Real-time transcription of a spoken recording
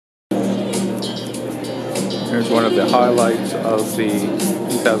Here's one of the highlights of the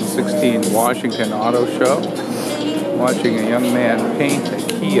 2016 Washington Auto Show. Watching a young man paint a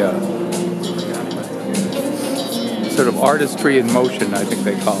Kia. Sort of artistry in motion, I think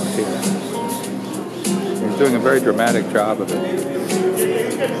they call it here. He's doing a very dramatic job of it.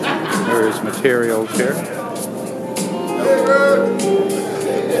 There is materials here.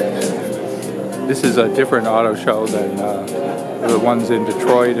 This is a different auto show than the ones in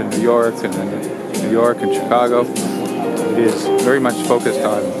Detroit and New York and New York and Chicago. It is very much focused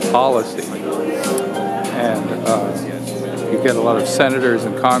on policy, and you get a lot of senators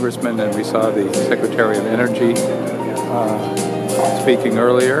and congressmen, and we saw the Secretary of Energy speaking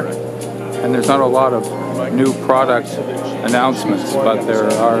earlier. And there's not a lot of new product announcements, but there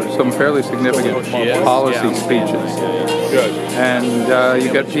are some fairly significant policy speeches. And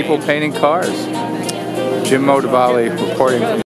you get people painting cars. Jim Motavalli reporting from